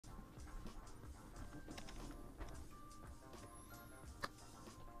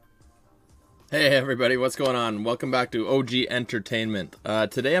Hey everybody, what's going on? Welcome back to OG Entertainment.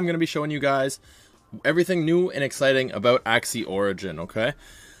 Today I'm going to be showing you guys everything new and exciting about Axie Origin, okay?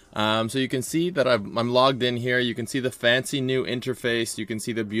 So you can see that I'm logged in here. You can see the fancy new interface. You can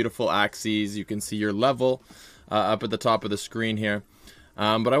see the beautiful Axies. You can see your level up at the top of the screen here.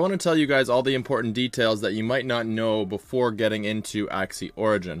 But I want to tell you guys all the important details that you might not know before getting into Axie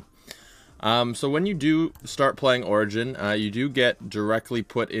Origin. So when you do start playing Origin, you do get directly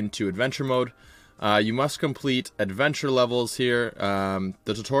put into adventure mode. You must complete adventure levels here.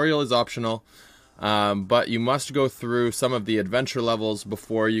 The tutorial is optional, but you must go through some of the adventure levels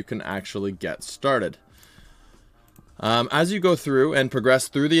before you can actually get started. As you go through and progress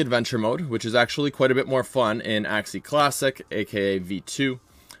through the adventure mode, which is actually quite a bit more fun in Axie Classic, aka V2,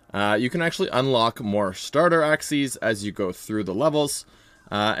 you can actually unlock more starter Axies as you go through the levels.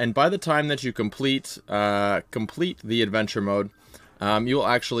 And by the time that you complete the adventure mode, you'll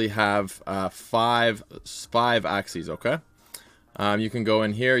actually have five Axies, okay? You can go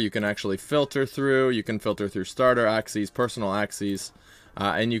in here, you can actually filter through, starter Axies, personal Axies,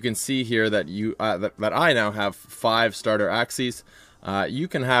 and you can see here that that I now have 5 starter Axies. You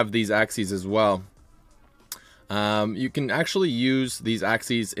can have these Axies as well. You can actually use these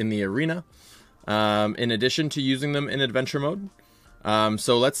Axies in the arena, in addition to using them in adventure mode.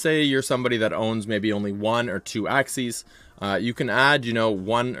 So let's say you're somebody that owns maybe only 1 or 2 Axies. You can add,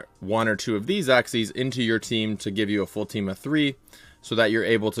 one or 2 of these Axies into your team to give you a full team of 3, so that you're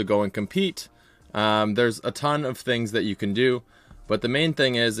able to go and compete. There's a ton of things that you can do, but the main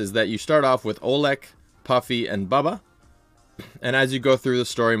thing is that you start off with Oleg, Puffy, and Bubba, and as you go through the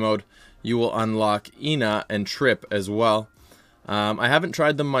story mode, you will unlock Ina and Trip as well. I haven't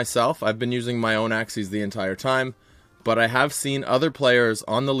tried them myself. I've been using my own Axies the entire time. But I have seen other players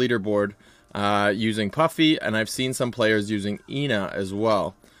on the leaderboard using Puffy, and I've seen some players using Ina as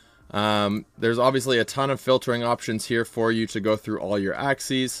well. There's obviously a ton of filtering options here for you to go through all your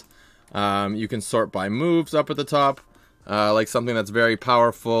Axies. You can sort by moves up at the top. Like something that's very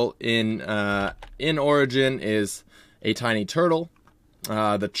powerful in Origin is a tiny turtle,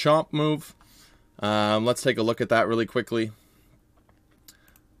 the chomp move. Let's take a look at that really quickly.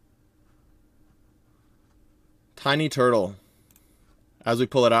 Tiny turtle, as we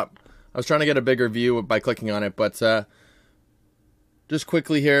pull it up. I was trying to get a bigger view by clicking on it, but just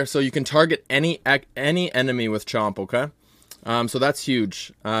quickly here, so you can target any enemy with Chomp, okay? So that's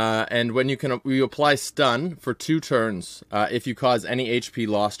huge. And when you apply stun for 2 turns if you cause any HP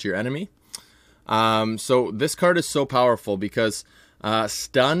loss to your enemy. So this card is so powerful because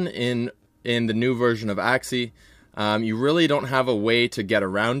stun in the new version of Axie, you really don't have a way to get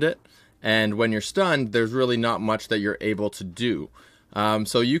around it. And when you're stunned, there's really not much that you're able to do.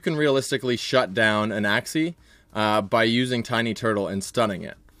 So you can realistically shut down an Axie by using Tiny Turtle and stunning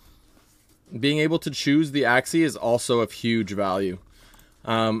it. Being able to choose the Axie is also of huge value.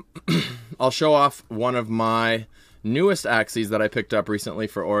 I'll show off one of my newest Axies that I picked up recently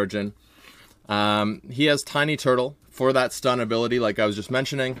for Origin. He has Tiny Turtle for that stun ability like I was just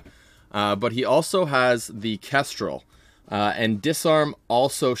mentioning. But he also has the Kestrel. And Disarm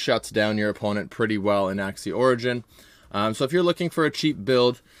also shuts down your opponent pretty well in Axie Origin. So if you're looking for a cheap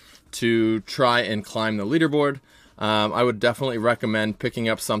build to try and climb the leaderboard, I would definitely recommend picking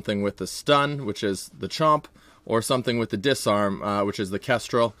up something with the Stun, which is the Chomp, or something with the Disarm, which is the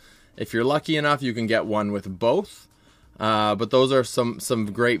Kestrel. If you're lucky enough, you can get one with both. But those are some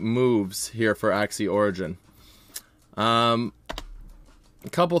great moves here for Axie Origin. A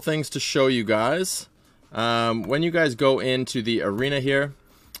couple things to show you guys. When you guys go into the arena here,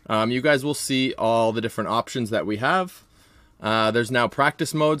 you guys will see all the different options that we have. There's now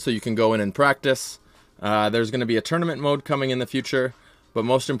practice mode, so you can go in and practice. There's going to be a tournament mode coming in the future, but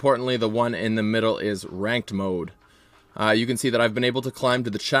most importantly, the one in the middle is ranked mode. You can see that I've been able to climb to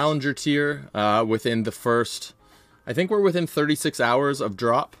the challenger tier within the first, I think we're within 36 hours of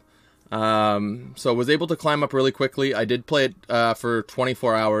drop. So was able to climb up really quickly. I did play it for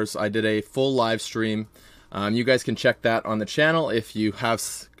 24 hours. I did a full live stream. You guys can check that on the channel if you have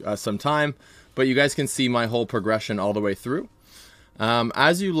some time, but you guys can see my whole progression all the way through.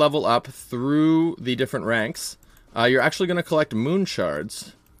 As you level up through the different ranks, you're actually going to collect moon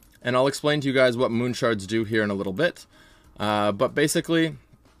shards, and I'll explain to you guys what moon shards do here in a little bit. But basically,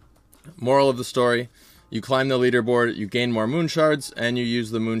 moral of the story, you climb the leaderboard, you gain more moon shards, and you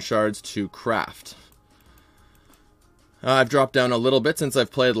use the moon shards to craft. I've dropped down a little bit since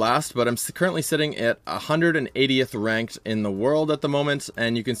I've played last, but I'm currently sitting at 180th ranked in the world at the moment,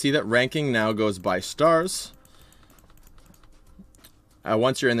 and you can see that ranking now goes by stars.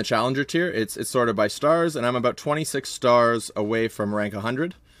 Once you're in the challenger tier, it's sorted by stars, and I'm about 26 stars away from rank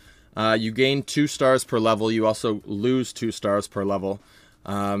 100. You gain 2 stars per level. You also lose 2 stars per level.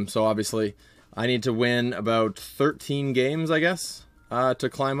 So obviously, I need to win about 13 games, I guess, to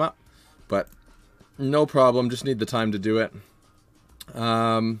climb up. But no problem, just need the time to do it.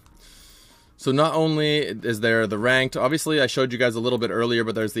 So not only is there the ranked, obviously I showed you guys a little bit earlier,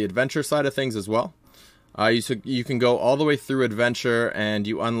 but there's the adventure side of things as well. You can go all the way through adventure and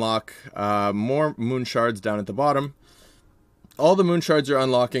you unlock more moon shards down at the bottom. All the moon shards you're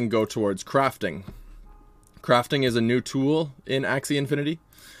unlocking go towards crafting. Crafting is a new tool in Axie Infinity.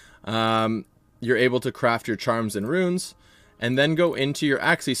 You're able to craft your charms and runes, and then go into your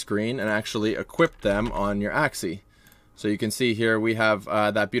Axie screen and actually equip them on your Axie. So you can see here we have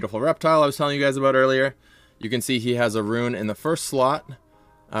that beautiful reptile I was telling you guys about earlier. You can see he has a rune in the first slot.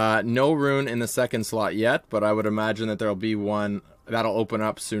 No rune in the second slot yet, but I would imagine that there'll be one that'll open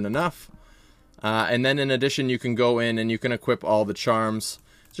up soon enough. And then in addition, you can go in and you can equip all the charms.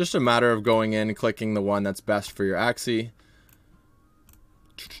 It's just a matter of going in and clicking the one that's best for your Axie.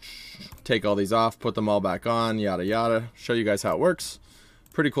 Take all these off, put them all back on, yada yada. Show you guys how it works.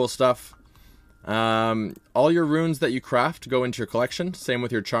 Pretty cool stuff. All your runes that you craft go into your collection. Same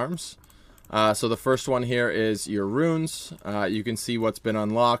with your charms. So the first one here is your runes. You can see what's been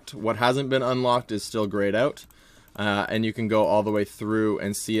unlocked. What hasn't been unlocked is still grayed out. And you can go all the way through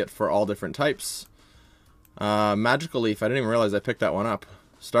and see it for all different types. Magical Leaf, I didn't even realize I picked that one up.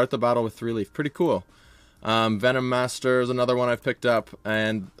 Start the battle with 3 leaf, pretty cool. Venom Master is another one I've picked up,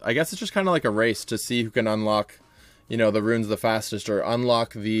 and I guess it's just kind of like a race to see who can unlock, you know, the runes the fastest, or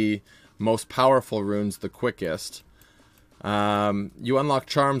unlock the most powerful runes the quickest. You unlock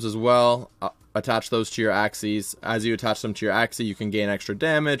charms as well, attach those to your Axies. As you attach them to your Axie, you can gain extra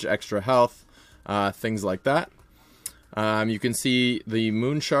damage, extra health, things like that. You can see the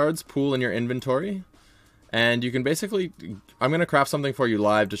moon shards pool in your inventory, and you can basically, I'm going to craft something for you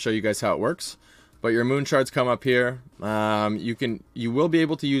live to show you guys how it works. But your moon shards come up here. You will be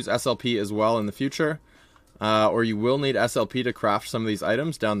able to use SLP as well in the future, or you will need SLP to craft some of these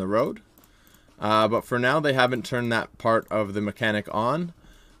items down the road. But for now, they haven't turned that part of the mechanic on,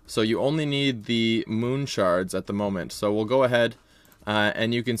 so you only need the moon shards at the moment. So we'll go ahead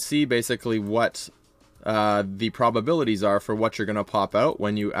and you can see basically what the probabilities are for what you're going to pop out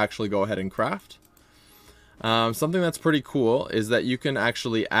when you actually go ahead and craft. Something that's pretty cool is that you can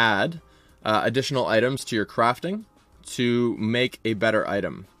actually add additional items to your crafting to make a better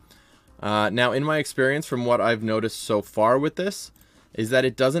item. Now, in my experience, from what I've noticed so far with this, is that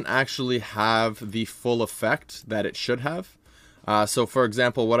it doesn't actually have the full effect that it should have. So, for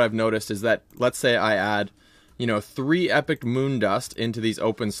example, what I've noticed is that, let's say I add, you know, 3 epic moon dust into these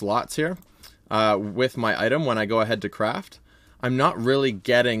open slots here with my item when I go ahead to craft. I'm not really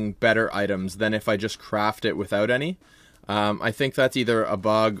getting better items than if I just craft it without any. I think that's either a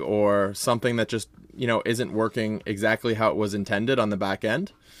bug or something that just, you know, isn't working exactly how it was intended on the back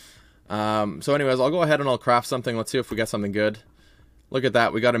end. So anyways, I'll go ahead and I'll craft something. Let's see if we get something good. Look at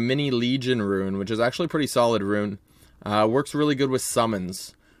that. We got a mini Legion rune, which is actually a pretty solid rune. Works really good with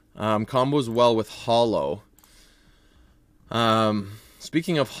summons. Combos well with Hollow.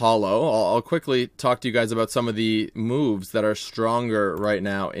 Speaking of Hollow, I'll quickly talk to you guys about some of the moves that are stronger right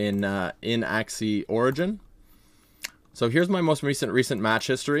now in Axie Origin. So here's my most recent match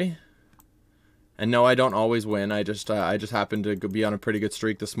history. And no, I don't always win. I just happened to be on a pretty good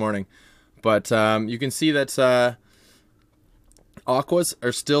streak this morning. But you can see that Aquas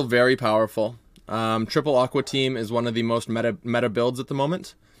are still very powerful. Triple Aqua Team is one of the most meta builds at the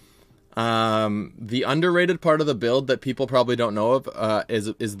moment. The underrated part of the build that people probably don't know of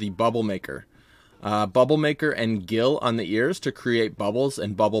is the Bubble Maker. Bubble Maker and Gill on the ears to create bubbles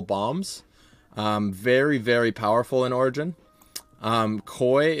and bubble bombs. Very, very powerful in Origin.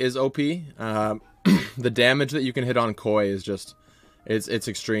 Koi is OP. The damage that you can hit on Koi is just, it's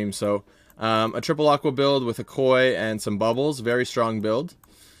extreme. So, a triple aqua build with a Koi and some bubbles, very strong build.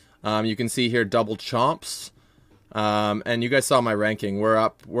 You can see here double chomps. And you guys saw my ranking. We're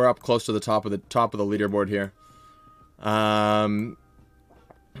up close to the top of the leaderboard here.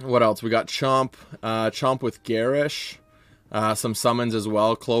 What else? We got Chomp, Chomp with Garish. Some summons as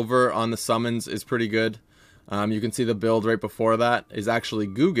well. Clover on the summons is pretty good. You can see the build right before that is actually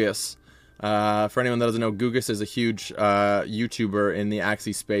Gugus. For anyone that doesn't know, Gugus is a huge YouTuber in the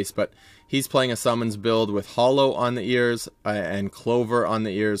Axie space, but he's playing a summons build with Hollow on the ears and Clover on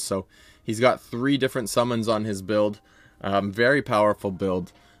the ears, so he's got 3 different summons on his build. Very powerful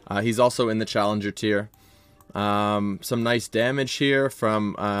build. He's also in the Challenger tier. Some nice damage here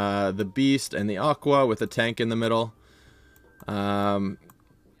from the Beast and the Aqua with a tank in the middle. Kind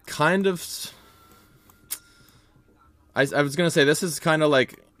of... I was going to say, this is kind of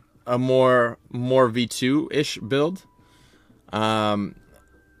like a more V2-ish build.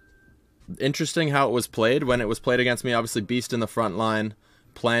 Interesting how it was played. When it was played against me, obviously Beast in the front line,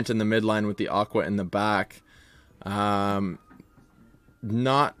 Plant in the mid line with the Aqua in the back. Not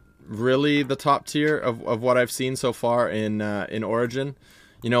really the top tier of what I've seen so far in Origin.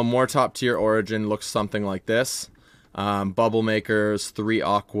 You know, more top tier Origin looks something like this. Bubble makers, 3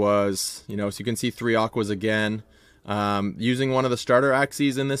 Aquas. You know, so you can see 3 Aquas again. Using one of the starter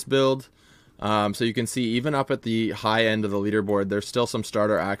Axies in this build. So you can see even up at the high end of the leaderboard, there's still some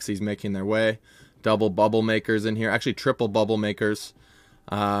starter Axies making their way. Double bubble makers in here, actually triple bubble makers.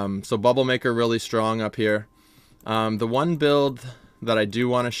 So bubble maker really strong up here. The one build that I do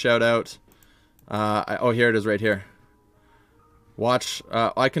want to shout out, oh, here it is right here. Watch,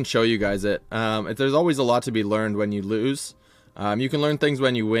 I can show you guys it. There's always a lot to be learned when you lose. You can learn things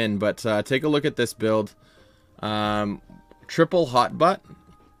when you win, but take a look at this build. Triple hot butt.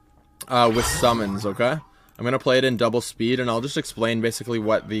 With summons, okay? I'm going to play it in double speed, and I'll just explain basically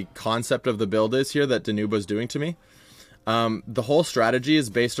what the concept of the build is here that Danuba's doing to me. The whole strategy is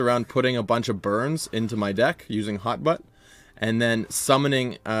based around putting a bunch of burns into my deck using hot butt, and then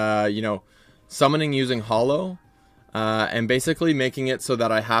summoning, summoning using hollow, and basically making it so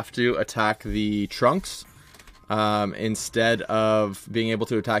that I have to attack the trunks instead of being able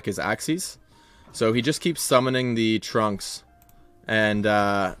to attack his Axies. So he just keeps summoning the trunks, and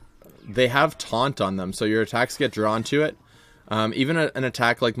they have taunt on them, so your attacks get drawn to it. Even an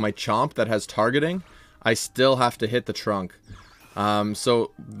attack like my Chomp that has targeting, I still have to hit the trunk.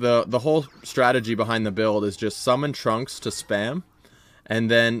 So the whole strategy behind the build is just summon trunks to spam,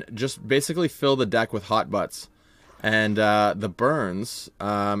 and then just basically fill the deck with hot butts. And the burns,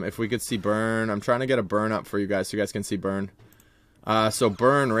 if we could see burn, I'm trying to get a burn up for you guys so you guys can see burn. So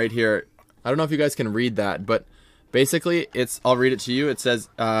burn right here, I don't know if you guys can read that, but basically, I'll read it to you. It says,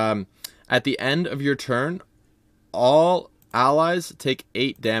 at the end of your turn, all allies take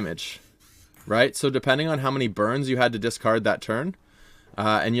 8 damage, right? So depending on how many burns you had to discard that turn,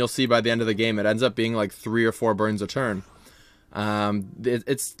 and you'll see by the end of the game, it ends up being like 3 or 4 burns a turn.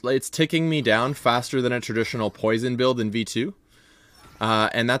 It's ticking me down faster than a traditional poison build in V2,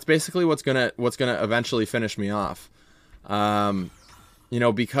 and that's basically what's gonna eventually finish me off. You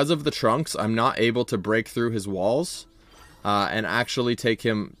know, because of the trunks, I'm not able to break through his walls and actually take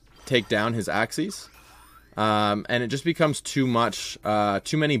down his Axies. And it just becomes too much,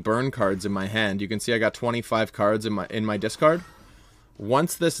 too many burn cards in my hand. You can see I got 25 cards in my discard.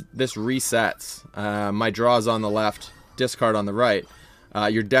 Once this resets, my draw is on the left, discard on the right.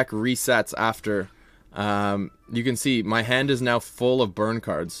 Your deck resets after. You can see my hand is now full of burn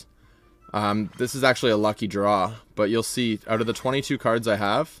cards. This is actually a lucky draw, but you'll see out of the 22 cards I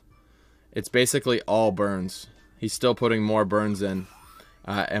have, it's basically all burns. He's still putting more burns in,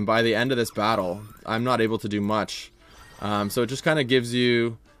 and by the end of this battle, I'm not able to do much. So it just kind of gives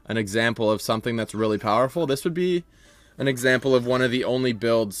you an example of something that's really powerful. This would be an example of one of the only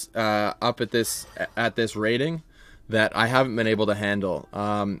builds up at this rating that I haven't been able to handle.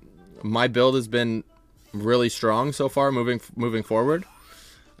 My build has been really strong so far moving forward.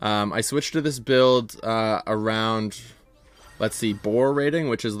 I switched to this build around, let's see, Boar rating,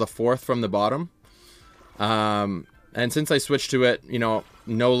 which is the 4th from the bottom. And since I switched to it, you know,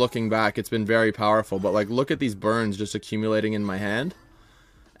 no looking back, it's been very powerful. But like, look at these burns just accumulating in my hand,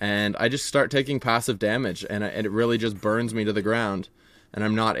 and I just start taking passive damage, and it really just burns me to the ground, and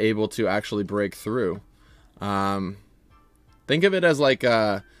I'm not able to actually break through. Think of it as like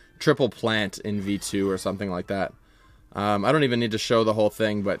a triple plant in V2 or something like that. I don't even need to show the whole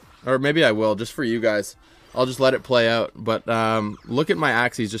thing, or maybe I will, just for you guys. I'll just let it play out. But look at my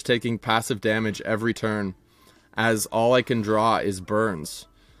Axies just taking passive damage every turn, as all I can draw is burns.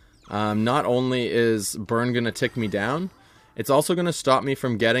 Not only is burn going to tick me down, it's also going to stop me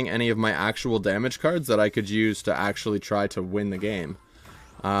from getting any of my actual damage cards that I could use to actually try to win the game.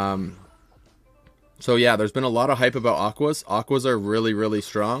 So yeah, there's been a lot of hype about Aquas. Aquas are really, really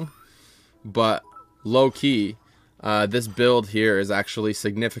strong, but low-key, this build here is actually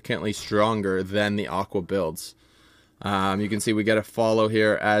significantly stronger than the Aqua builds. You can see we get a follow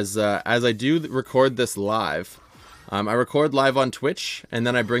here as I do record this live. I record live on Twitch, and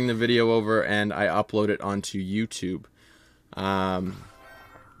then I bring the video over and I upload it onto YouTube.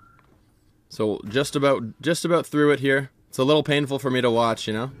 So just about through it here. It's a little painful for me to watch,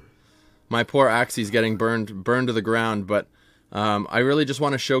 you know. My poor Axie's getting burned to the ground, but I really just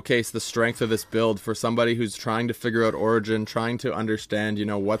want to showcase the strength of this build for somebody who's trying to figure out Origin, trying to understand, you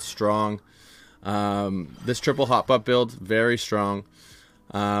know, what's strong. This triple hot butt build, very strong.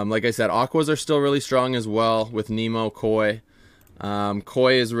 Like I said, Aquas are still really strong as well with Nemo, Koi.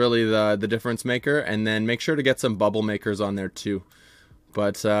 Koi is really the difference maker, and then make sure to get some bubble makers on there too.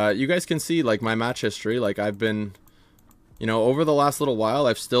 But you guys can see like my match history. Like I've been, you know, over the last little while,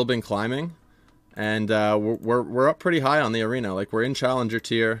 I've still been climbing, and we're up pretty high on the arena. Like we're in Challenger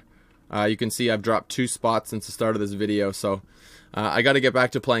tier. You can see I've dropped 2 spots since the start of this video, so I got to get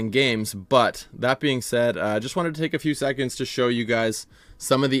back to playing games. But that being said, I just wanted to take a few seconds to show you guys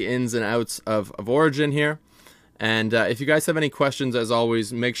some of the ins and outs of Origin here. And if you guys have any questions, as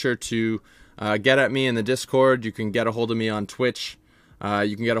always, make sure to get at me in the Discord. You can get a hold of me on Twitch.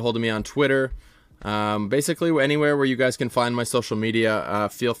 You can get a hold of me on Twitter. Basically, anywhere where you guys can find my social media,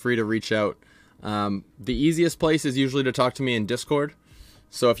 feel free to reach out. The easiest place is usually to talk to me in Discord.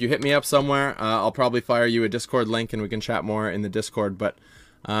 So if you hit me up somewhere, I'll probably fire you a Discord link and we can chat more in the Discord. But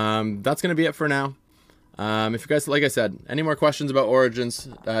that's going to be it for now. If you guys, like I said, any more questions about Origins,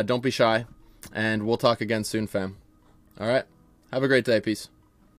 don't be shy. And we'll talk again soon, fam. Alright? Have a great day. Peace.